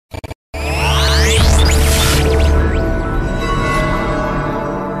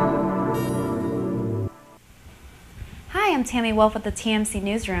Tammy Wolf with the TMC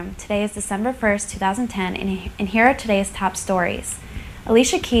Newsroom. Today is December 1st, 2010, and here are today's top stories.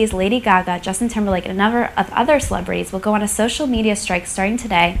 Alicia Keys, Lady Gaga, Justin Timberlake, and a number of other celebrities will go on a social media strike starting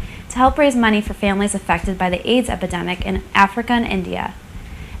today to help raise money for families affected by the AIDS epidemic in Africa and India.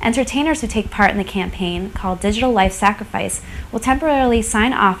 Entertainers who take part in the campaign, called Digital Life Sacrifice, will temporarily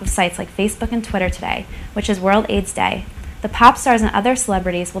sign off of sites like Facebook and Twitter today, which is World AIDS Day. The pop stars and other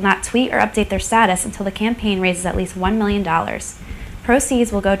celebrities will not tweet or update their status until the campaign raises at least $1 million.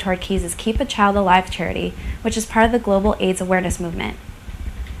 Proceeds will go toward Keys' Keep a Child Alive charity, which is part of the global AIDS awareness movement.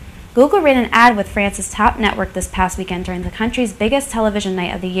 Google ran an ad with France's top network this past weekend during the country's biggest television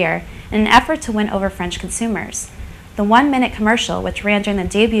night of the year in an effort to win over French consumers. The 1-minute commercial, which ran during the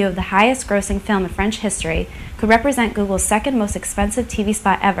debut of the highest-grossing film in French history, could represent Google's second most expensive TV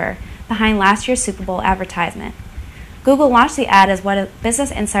spot ever, behind last year's Super Bowl advertisement. Google launched the ad as what a Business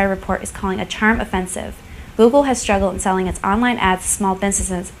Insider report is calling a charm offensive. Google has struggled in selling its online ads to small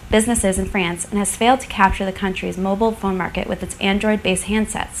businesses in France and has failed to capture the country's mobile phone market with its Android-based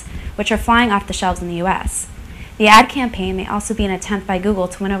handsets, which are flying off the shelves in the U.S. The ad campaign may also be an attempt by Google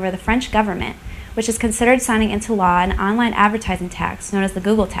to win over the French government, which has considered signing into law an online advertising tax known as the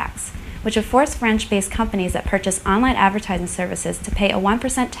Google tax, which would force French-based companies that purchase online advertising services to pay a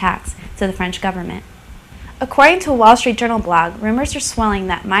 1% tax to the French government. According to a Wall Street Journal blog, rumors are swelling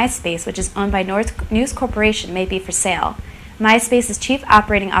that MySpace, which is owned by News Corporation, may be for sale. MySpace's chief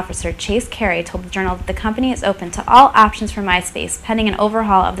operating officer, Chase Carey, told the Journal that the company is open to all options for MySpace, pending an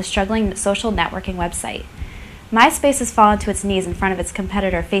overhaul of the struggling social networking website. MySpace has fallen to its knees in front of its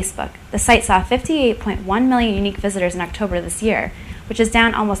competitor, Facebook. The site saw 58.1 million unique visitors in October this year, which is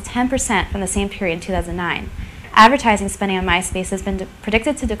down almost 10% from the same period in 2009. Advertising spending on MySpace has been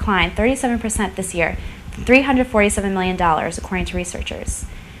predicted to decline 37% this year, $347 million, according to researchers.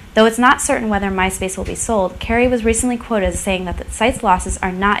 Though it's not certain whether MySpace will be sold, Carey was recently quoted as saying that the site's losses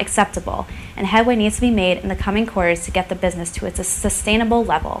are not acceptable and headway needs to be made in the coming quarters to get the business to its sustainable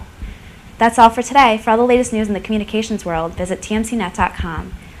level. That's all for today. For all the latest news in the communications world, visit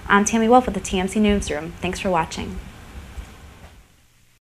tmcnet.com. I'm Tammy Wolf with the TMC Newsroom. Thanks for watching.